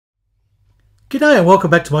G'day and welcome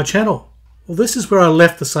back to my channel. Well, this is where I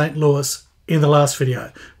left the St Louis in the last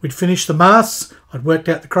video. We'd finished the masts, I'd worked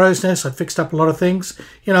out the crow's nest, I'd fixed up a lot of things.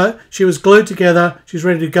 You know, she was glued together, she's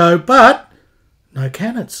ready to go, but no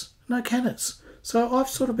cannons, no cannons. So I've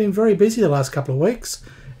sort of been very busy the last couple of weeks,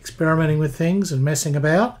 experimenting with things and messing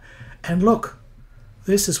about. And look,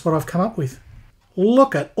 this is what I've come up with.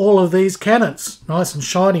 Look at all of these cannons, nice and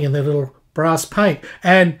shiny in their little brass paint.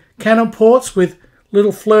 And cannon ports with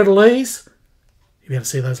little fleur-de-lis. You'll be able to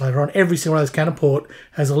see those later on. Every single one of those cannon port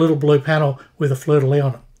has a little blue panel with a fleur-de-lis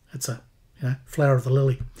on it. It's a flower of the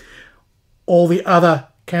lily. All the other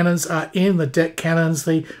cannons are in, the deck cannons,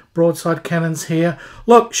 the broadside cannons here.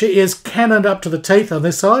 Look, she is cannoned up to the teeth on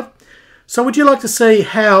this side. So would you like to see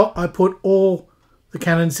how I put all the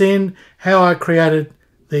cannons in, how I created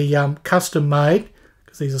the custom made,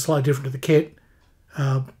 because these are slightly different to the kit,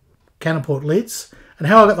 cannon port lids, and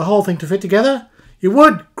how I got the whole thing to fit together? You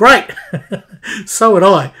would? Great! So would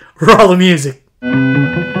I. Roll the music.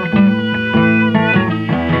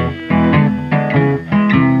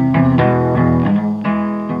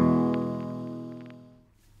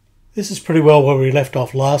 This is pretty well where we left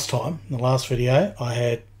off last time. In the last video I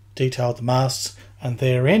had detailed the masts and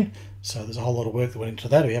they're in, so there's a whole lot of work that went into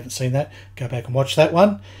that. If you haven't seen that, go back and watch that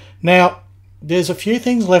one. Now, there's a few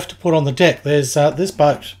things left to put on the deck. There's this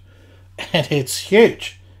boat, and it's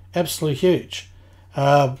huge, absolutely huge.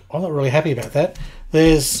 I'm not really happy about that.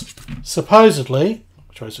 There's supposedly,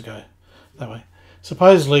 which way does it go? That way.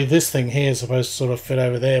 Supposedly this thing here is supposed to sort of fit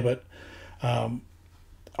over there, but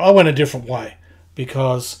I went a different way,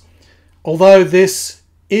 because although this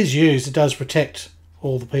is used, it does protect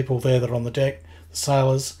all the people there that are on the deck, the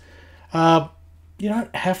sailors. You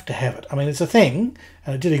don't have to have it. I mean, it's a thing,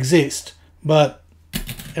 and it did exist, but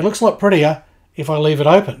it looks a lot prettier if I leave it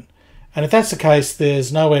open. And if that's the case,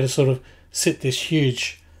 there's nowhere to sort of sit this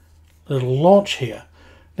huge little launch here.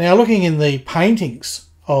 Now, looking in the paintings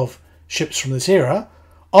of ships from this era,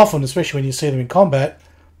 often, especially when you see them in combat,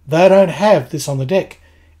 they don't have this on the deck.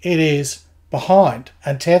 It is behind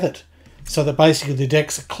and tethered, so that basically the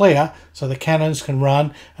decks are clear, so the cannons can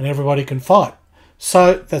run and everybody can fight.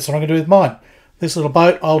 So that's what I'm going to do with mine. This little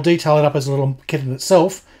boat, I'll detail it up as a little kit in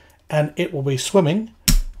itself, and it will be swimming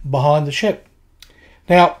behind the ship.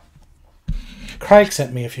 Now, Craig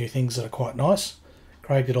sent me a few things that are quite nice.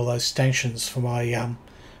 Craig did all those stanchions for my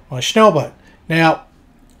my Schnell boat. Now,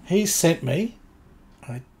 he sent me,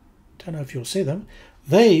 I don't know if you'll see them,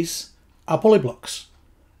 these are pulley blocks,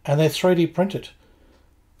 and they're 3D printed.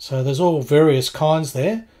 So there's all various kinds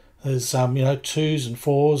there. There's you know, 2s and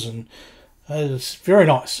 4s, and it's very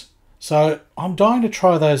nice. So I'm dying to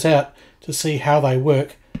try those out to see how they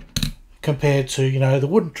work compared to, you know,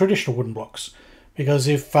 the traditional wooden blocks. Because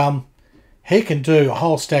if he can do a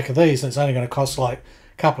whole stack of these and it's only going to cost like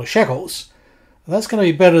a couple of shekels, that's going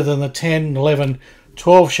to be better than the 10, 11,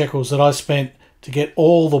 12 shekels that I spent to get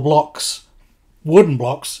all the blocks, wooden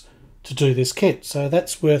blocks, to do this kit. So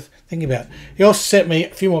that's worth thinking about. He also sent me a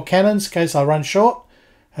few more cannons in case I run short,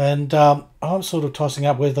 and I'm sort of tossing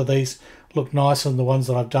up whether these look nicer than the ones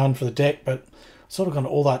that I've done for the deck, but I've sort of gone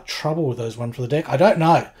all that trouble with those ones for the deck. I don't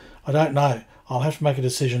know. I'll have to make a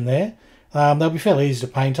decision there. They'll be fairly easy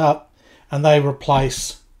to paint up, and they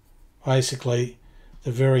replace basically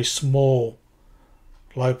the very small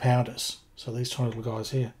low pounders. So these tiny little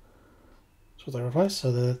guys here, that's what they replace.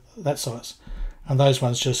 So they're that size, and those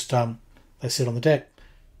ones just they sit on the deck.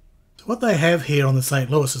 So what they have here on the St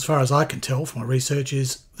Louis, as far as I can tell from my research,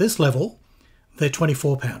 is this level, they're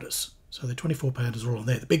 24 pounders. So they're 24 pounders all on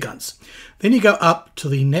there, the big guns. Then you go up to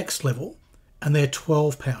the next level, and they're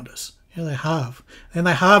 12 pounders. Yeah, they halve. Then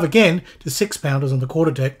they halve again to 6 pounders on the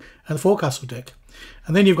quarter deck and the forecastle deck.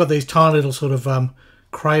 And then you've got these tiny little sort of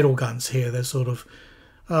cradle guns here. They're sort of,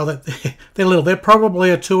 they're little. They're probably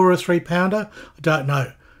a 2 or a 3 pounder. I don't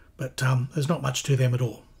know. But there's not much to them at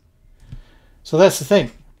all. So that's the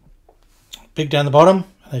thing. Big down the bottom,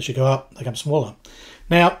 and as you go up, they become smaller.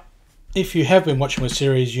 Now, if you have been watching my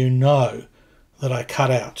series, you know that I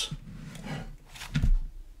cut out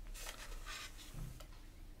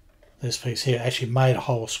this piece here. Actually made a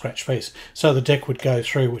whole scratch piece, so the deck would go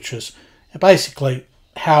through, which is basically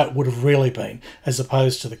how it would have really been, as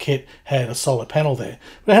opposed to the kit had a solid panel there.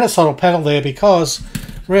 But it had a solid panel there because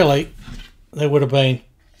really there would have been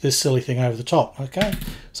this silly thing over the top. Okay,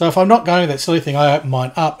 so if I'm not going with that silly thing, I open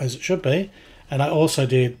mine up as it should be, and I also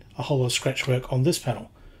did a whole lot of scratch work on this panel.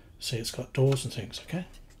 See, it's got doors and things. Okay,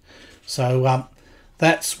 so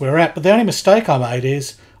that's where we're at. But the only mistake I made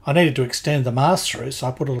is I needed to extend the mast through, so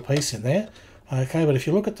I put a little piece in there. Okay, but if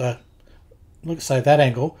you look at say that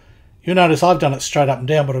angle, you'll notice I've done it straight up and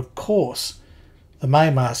down, but of course the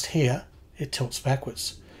main mast here it tilts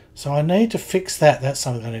backwards. So I need to fix that. That's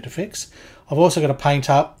something I need to fix. I've also got to paint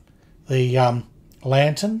up the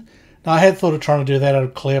lantern. Now I had thought of trying to do that out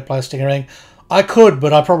of clear plastic and everything. I could,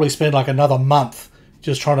 but I'd probably spend like another month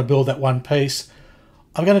just trying to build that one piece.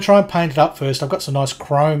 I'm going to try and paint it up first. I've got some nice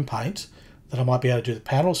chrome paint that I might be able to do the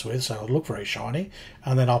panels with, so it'll look very shiny,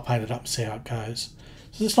 and then I'll paint it up and see how it goes.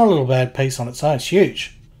 So it's not a little bad piece on its own. It's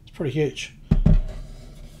huge. It's pretty huge.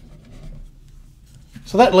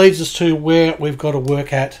 So that leads us to where we've got to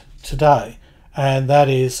work at today, and that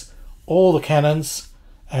is all the cannons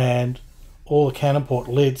and all the cannon port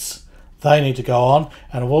lids. They need to go on,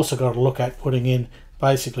 and I've also got to look at putting in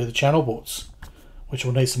basically the channel boards, which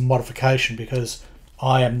will need some modification because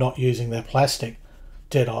I am not using their plastic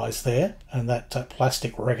dead eyes there and that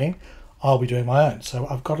plastic rigging. I'll be doing my own, so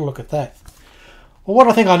I've got to look at that. Well, what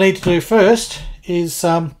I think I need to do first is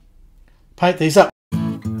paint these up.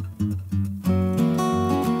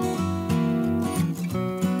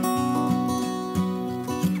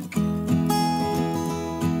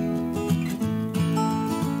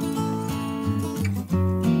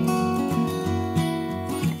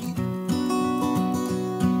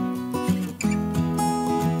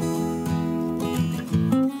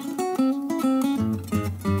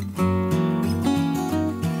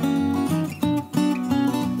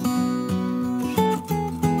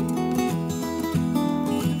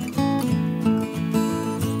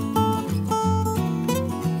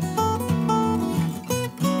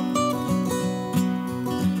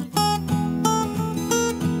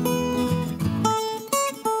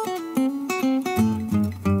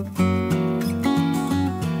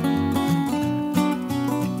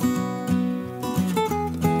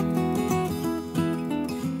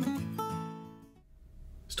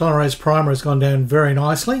 Styrase primer has gone down very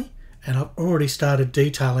nicely, and I've already started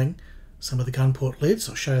detailing some of the gun port lids.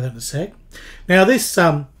 I'll show you that in a sec. Now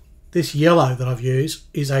this yellow that I've used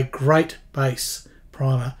is a great base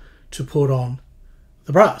primer to put on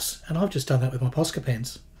the brass, and I've just done that with my Posca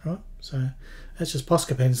pens. Right, so that's just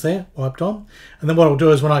Posca pens there, wiped on, and then what I'll do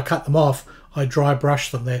is when I cut them off, I dry brush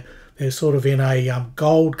them. They're sort of in a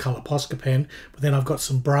gold colour Posca pen, but then I've got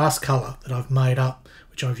some brass colour that I've made up,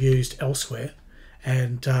 which I've used elsewhere,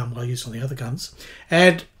 and I used on the other guns,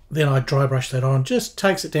 and then I dry brush that on. Just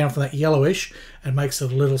takes it down from that yellowish and makes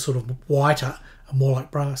it a little sort of whiter and more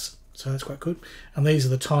like brass. So that's quite good. And these are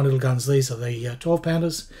the tiny little guns. These are the 12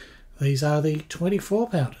 pounders. These are the 24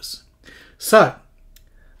 pounders. So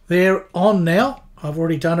they're on now. I've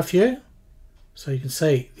already done a few, so you can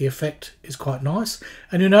see the effect is quite nice.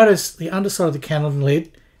 And you'll notice the underside of the cannon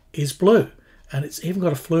lid is blue, and it's even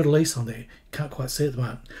got a fleur-de-lis on there. You can't quite see it at the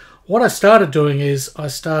moment. What I started doing is I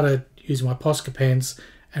started using my Posca pens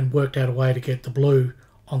and worked out a way to get the blue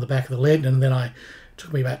on the back of the lid, and then it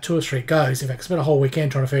took me about 2 or 3 goes. In fact, I spent a whole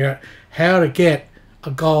weekend trying to figure out how to get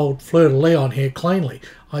a gold fleur-de-lis on here cleanly.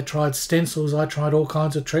 I tried stencils, I tried all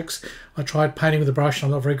kinds of tricks, I tried painting with a brush, and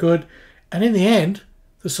I'm not very good, and in the end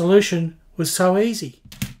the solution was so easy.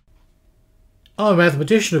 I'm a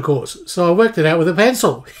mathematician, of course, so I worked it out with a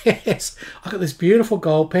pencil. Yes, I got this beautiful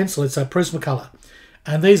gold pencil. It's a Prismacolor.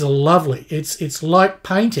 And these are lovely. It's like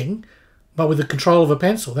painting, but with the control of a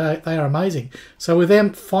pencil. They are amazing. So with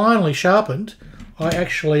them finally sharpened, I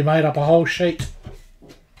actually made up a whole sheet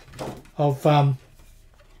of the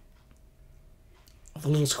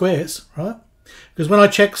little squares, right? Because when I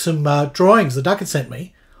checked some drawings the Duck had sent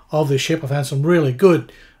me of this ship, I found some really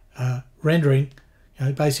good rendering.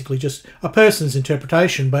 Basically just a person's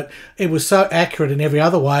interpretation, but it was so accurate in every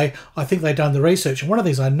other way. I think they'd done the research. And one of the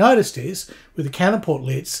things I noticed is, with the cannon port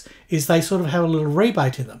lids, is they sort of have a little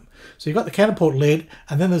rebate in them. So you've got the cannon port lid,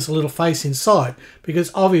 and then there's a little face inside, because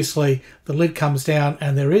obviously the lid comes down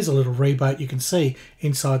and there is a little rebate you can see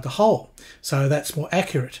inside the hole. So that's more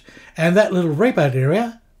accurate. And that little rebate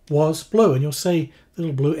area was blue, and you'll see the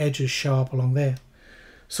little blue edges show up along there.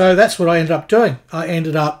 So that's what I ended up doing. I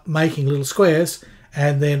ended up making little squares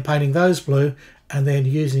and then painting those blue and then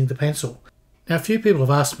using the pencil. Now, a few people have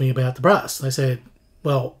asked me about the brass. They said,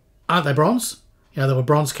 well, aren't they bronze? They were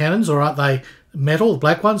bronze cannons, or aren't they metal, the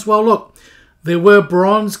black ones? Well, look, there were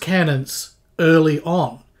bronze cannons early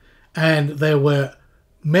on, and there were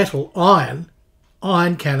metal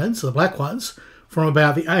iron cannons, the black ones, from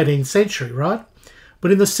about the 18th century, right?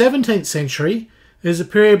 But in the 17th century, there's a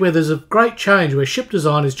period where there's a great change, where ship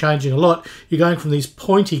design is changing a lot. You're going from these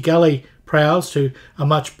pointy galley prows to a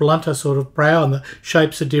much blunter sort of prow, and the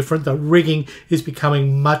shapes are different. The rigging is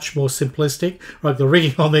becoming much more simplistic. Like the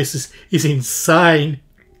rigging on this is insane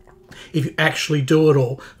if you actually do it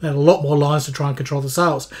all. They had a lot more lines to try and control the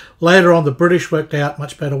sails. Later on, the British worked out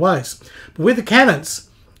much better ways. But with the cannons,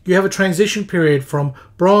 you have a transition period from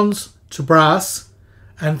bronze to brass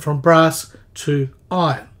and from brass to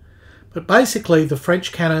iron. But basically the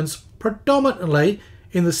French cannons predominantly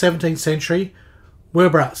in the 17th century were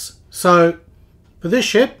brass. So for this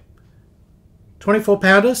ship, 24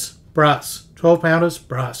 pounders, brass. 12 pounders,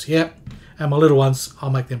 brass, yep. And my little ones, I'll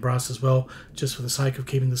make them brass as well, just for the sake of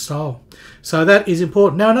keeping the style. So that is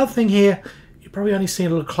important. Now another thing here, you probably only see a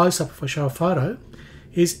little close up if I show a photo,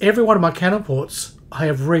 is every one of my cannon ports I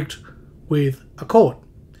have rigged with a cord.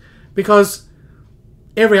 Because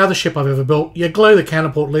every other ship I've ever built, you glue the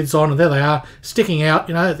cannon port lids on and there they are, sticking out,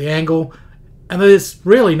 you know, at the angle. And there's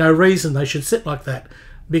really no reason they should sit like that,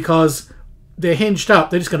 because they're hinged up,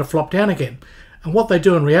 they're just going to flop down again. And what they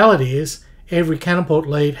do in reality is every cannon port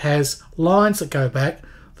lead has lines that go back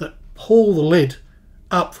that pull the lid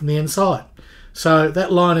up from the inside. So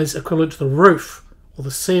that line is equivalent to the roof or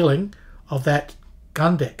the ceiling of that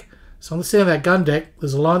gun deck. So on the ceiling of that gun deck,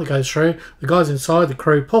 there's a line that goes through. The guys inside, the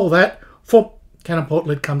crew, pull that, thump, cannon port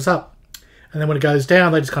lid comes up. And then when it goes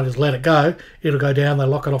down, they just kind of just let it go. It'll go down, they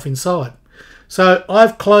lock it off inside. So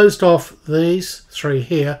I've closed off these three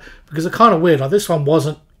here because they're kind of weird. Like this one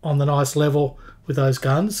wasn't on the nice level with those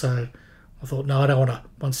guns, so I thought, no, I don't want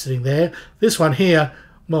one sitting there. This one here,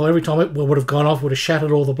 well, every time it would have gone off, would have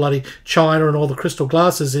shattered all the bloody china and all the crystal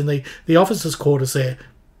glasses in the officers' quarters there.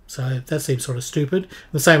 So that seems sort of stupid.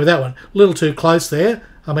 And the same with that one. A little too close there.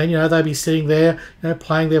 I mean, you know, they'd be sitting there, you know,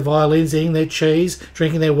 playing their violins, eating their cheese,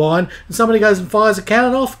 drinking their wine, and somebody goes and fires a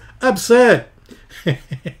cannon off? Absurd.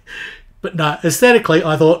 But no, aesthetically,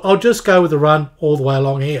 I thought I'll just go with the run all the way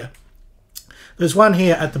along here. There's one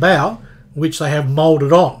here at the bow, which they have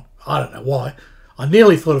moulded on. I don't know why. I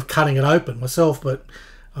nearly thought of cutting it open myself, but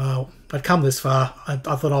I'd come this far. I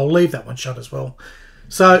thought I'll leave that one shut as well.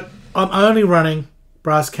 So I'm only running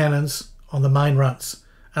brass cannons on the main runs,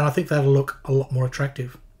 and I think that'll look a lot more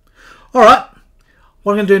attractive. All right,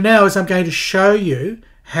 what I'm going to do now is I'm going to show you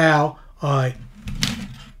how I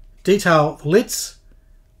detail the lids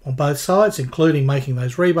on both sides, including making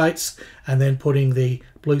those rebates and then putting the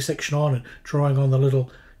blue section on and drawing on the little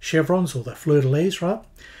chevrons or the fleur-de-lis, right?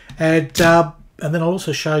 And then I'll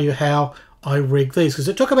also show you how I rig these, because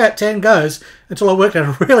it took about 10 goes until I worked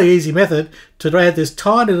out a really easy method to add this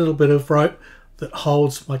tiny little bit of rope that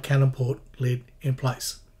holds my cannon port lid in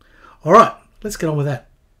place. All right, let's get on with that.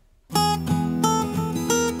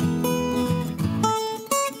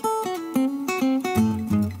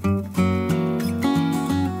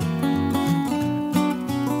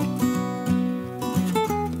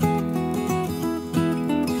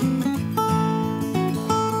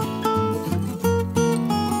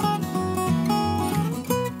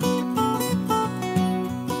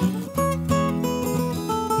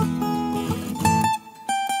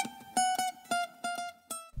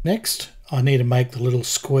 Next, I need to make the little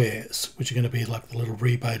squares, which are going to be like the little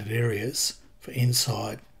rebated areas for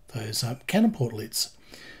inside those cannon port lids.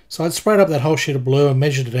 So I'd sprayed up that whole sheet of blue and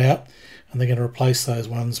measured it out, and they're going to replace those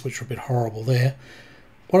ones which are a bit horrible there.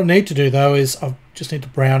 What I need to do though is I just need to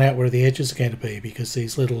brown out where the edges are going to be, because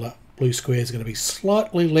these little blue squares are going to be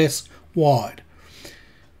slightly less wide.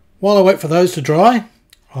 While I wait for those to dry,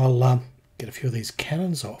 I'll get a few of these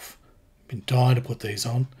cannons off. I've been dying to put these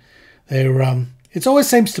on. They're it always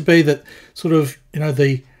seems to be that sort of, you know,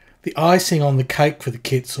 the icing on the cake for the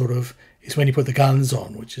kit sort of is when you put the guns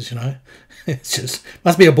on, which is, you know, it's just,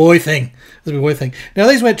 must be a boy thing. Must be a boy thing. Now,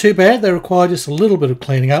 these weren't too bad. They require just a little bit of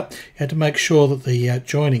cleaning up. You had to make sure that the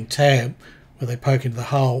joining tab, where they poke into the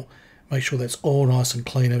hull, make sure that's all nice and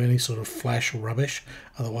clean of any sort of flash or rubbish.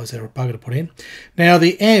 Otherwise, they're a bugger to put in. Now,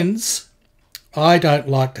 the ends, I don't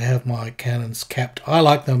like to have my cannons capped. I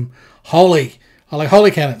like them wholly. I like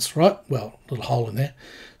holy cannons, right? Well, a little hole in there.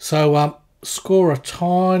 So score a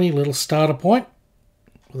tiny little starter point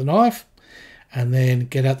with a knife, and then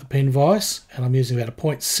get out the pin vise. And I'm using about a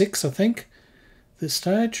 0.6, I think, this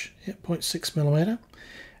stage. Yeah, 0.6 millimeter.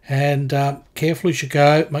 And carefully as you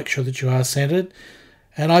go, make sure that you are centered.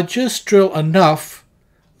 And I just drill enough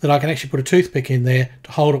that I can actually put a toothpick in there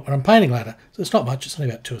to hold it when I'm painting later. So it's not much, it's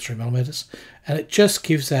only about 2 or 3 millimeters. And it just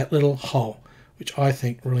gives that little hole, which I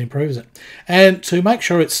think really improves it. And to make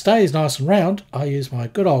sure it stays nice and round, I use my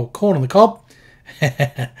good old corn on the cob,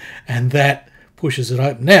 and that pushes it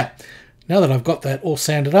open. Now that I've got that all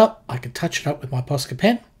sanded up, I can touch it up with my Posca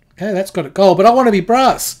pen. Okay, that's got it gold, but I want to be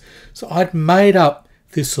brass. So I'd made up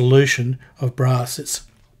this solution of brass. It's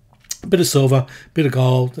a bit of silver, a bit of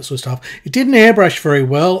gold, that sort of stuff. It didn't airbrush very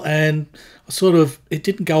well, and it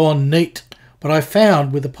didn't go on neat. But I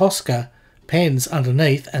found with the Posca pens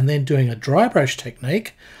underneath and then doing a dry brush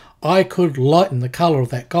technique, I could lighten the colour of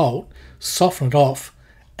that gold, soften it off,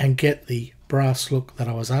 and get the brass look that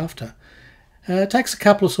I was after. It takes a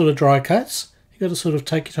couple of sort of dry coats. You've got to sort of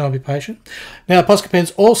take your time, be patient. Now, Posca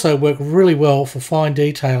pens also work really well for fine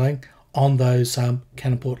detailing on those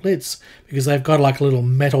cannon port lids, because they've got like a little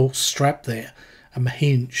metal strap there, a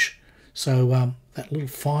hinge. So that little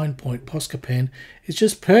fine point Posca pen is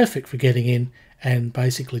just perfect for getting in and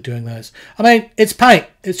basically doing those. I mean, it's paint.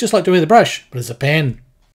 It's just like doing the brush, but it's a pen.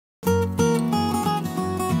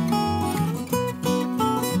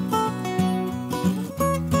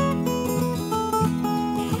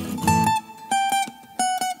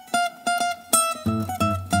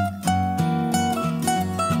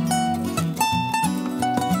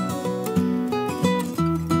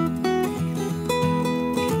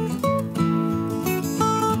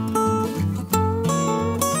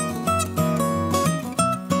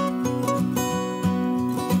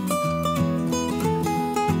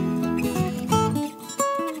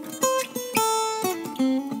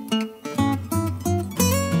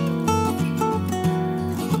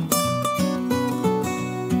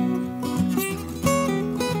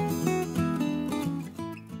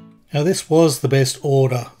 Now this was the best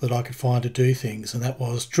order that I could find to do things, and that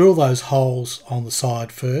was drill those holes on the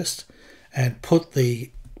side first and put the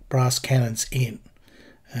brass cannons in.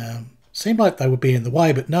 Seemed like they would be in the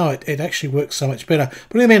way, but no, it actually works so much better.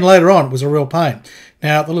 Putting them in later on was a real pain.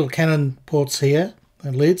 Now the little cannon ports here,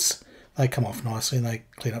 the lids, they come off nicely and they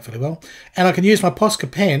clean up fairly well. And I can use my Posca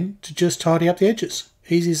pen to just tidy up the edges.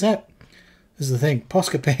 Easy as that. This is the thing,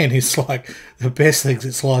 Posca pen is like the best thing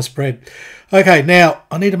since sliced bread. Okay, now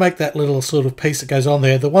I need to make that little sort of piece that goes on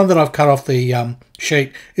there. The one that I've cut off the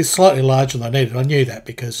sheet is slightly larger than I needed. I knew that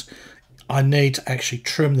because I need to actually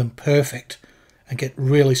trim them perfect and get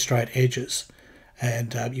really straight edges.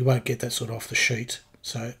 And you won't get that sort of off the sheet.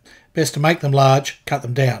 So best to make them large, cut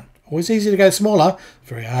them down. Always easy to go smaller,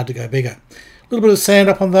 very hard to go bigger. A little bit of sand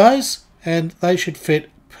up on those and they should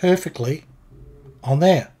fit perfectly on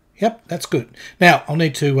there. Yep, that's good. Now, I'll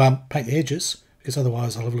need to paint the edges, because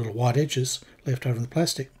otherwise I'll have little white edges left over in the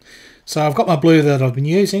plastic. So I've got my blue that I've been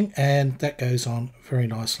using, and that goes on very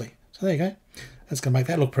nicely. So there you go. That's going to make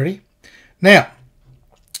that look pretty. Now,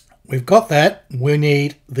 we've got that. We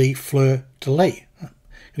need the Fleur de Lis. I'm going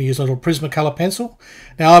to use a little Prismacolor pencil.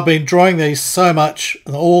 Now, I've been drawing these so much,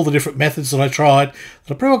 all the different methods that I tried,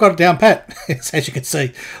 that I pretty well got it down pat. As you can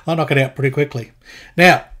see, I knock it out pretty quickly.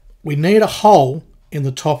 Now, we need a hole in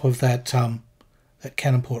the top of that that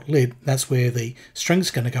cannon port lid. That's where the string's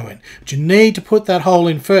going to go in. But you need to put that hole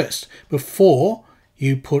in first before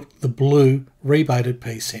you put the blue rebated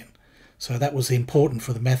piece in. So that was important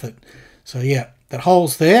for the method. So yeah, that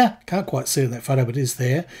hole's there. Can't quite see it in that photo, but it is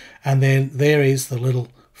there. And then there is the little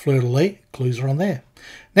Fleur de Lis. Clues are on there.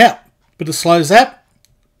 Now, bit of slow zap,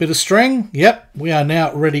 bit of string. Yep, we are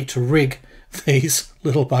now ready to rig these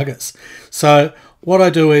little buggers. So what I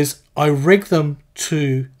do is I rig them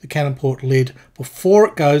to the cannon port lid before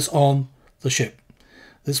it goes on the ship.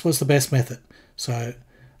 This was the best method. So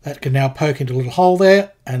that can now poke into a little hole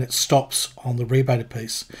there and it stops on the rebated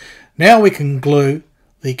piece. Now we can glue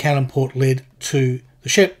the cannon port lid to the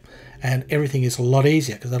ship and everything is a lot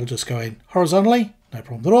easier because that'll just go in horizontally, no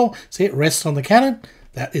problem at all. See, it rests on the cannon.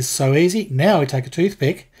 That is so easy. Now we take a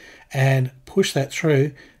toothpick and push that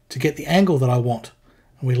through to get the angle that I want,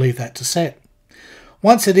 and we leave that to set.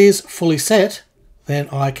 Once it is fully set, then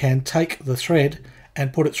I can take the thread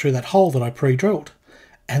and put it through that hole that I pre-drilled.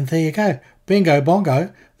 And there you go. Bingo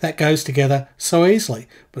bongo. That goes together so easily.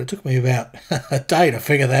 But it took me about a day to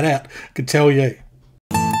figure that out, I can tell you.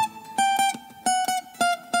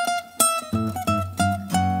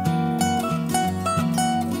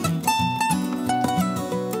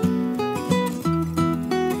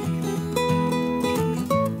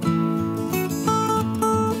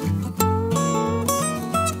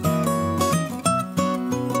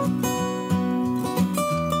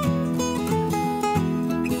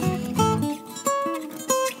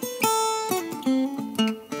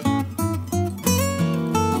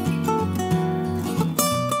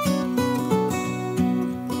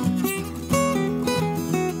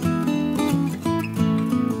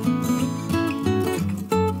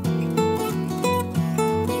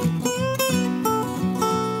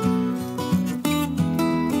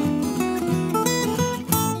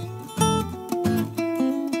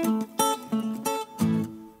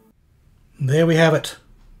 There we have it.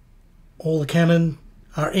 All the cannon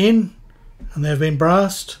are in and they've been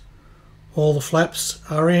brassed. All the flaps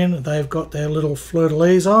are in. They've got their little Fleur de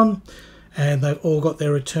Lis on and they've all got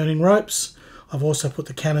their returning ropes. I've also put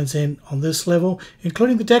the cannons in on this level,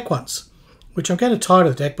 including the deck ones, which I'm going to tie to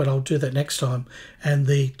the deck, but I'll do that next time. And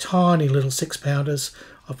the tiny little 6-pounders,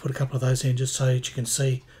 I've put a couple of those in just so that you can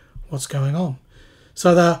see what's going on.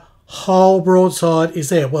 So the whole broadside is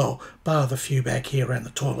there. Well, bar the few back here around the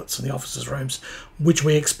toilets and the officers' rooms, which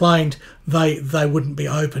we explained they wouldn't be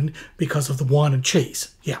open because of the wine and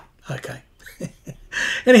cheese. Yeah, okay.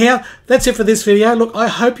 Anyhow, that's it for this video. Look, I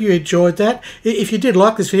hope you enjoyed that. If you did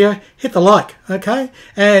like this video, hit the like, okay?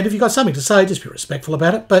 And if you've got something to say, just be respectful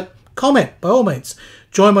about it, but comment by all means.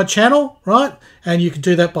 Join my channel, right? And you can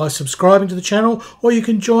do that by subscribing to the channel, or you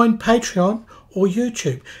can join Patreon or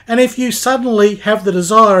YouTube. And if you suddenly have the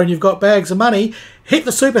desire and you've got bags of money, hit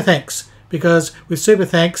the super thanks, because with super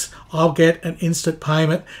thanks, I'll get an instant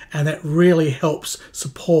payment, and that really helps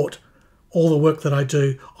support all the work that I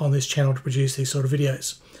do on this channel to produce these sort of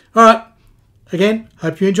videos. All right, again,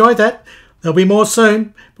 hope you enjoyed that. There'll be more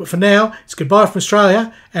soon, but for now, it's goodbye from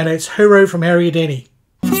Australia, and it's hooroo from Harry Houdini.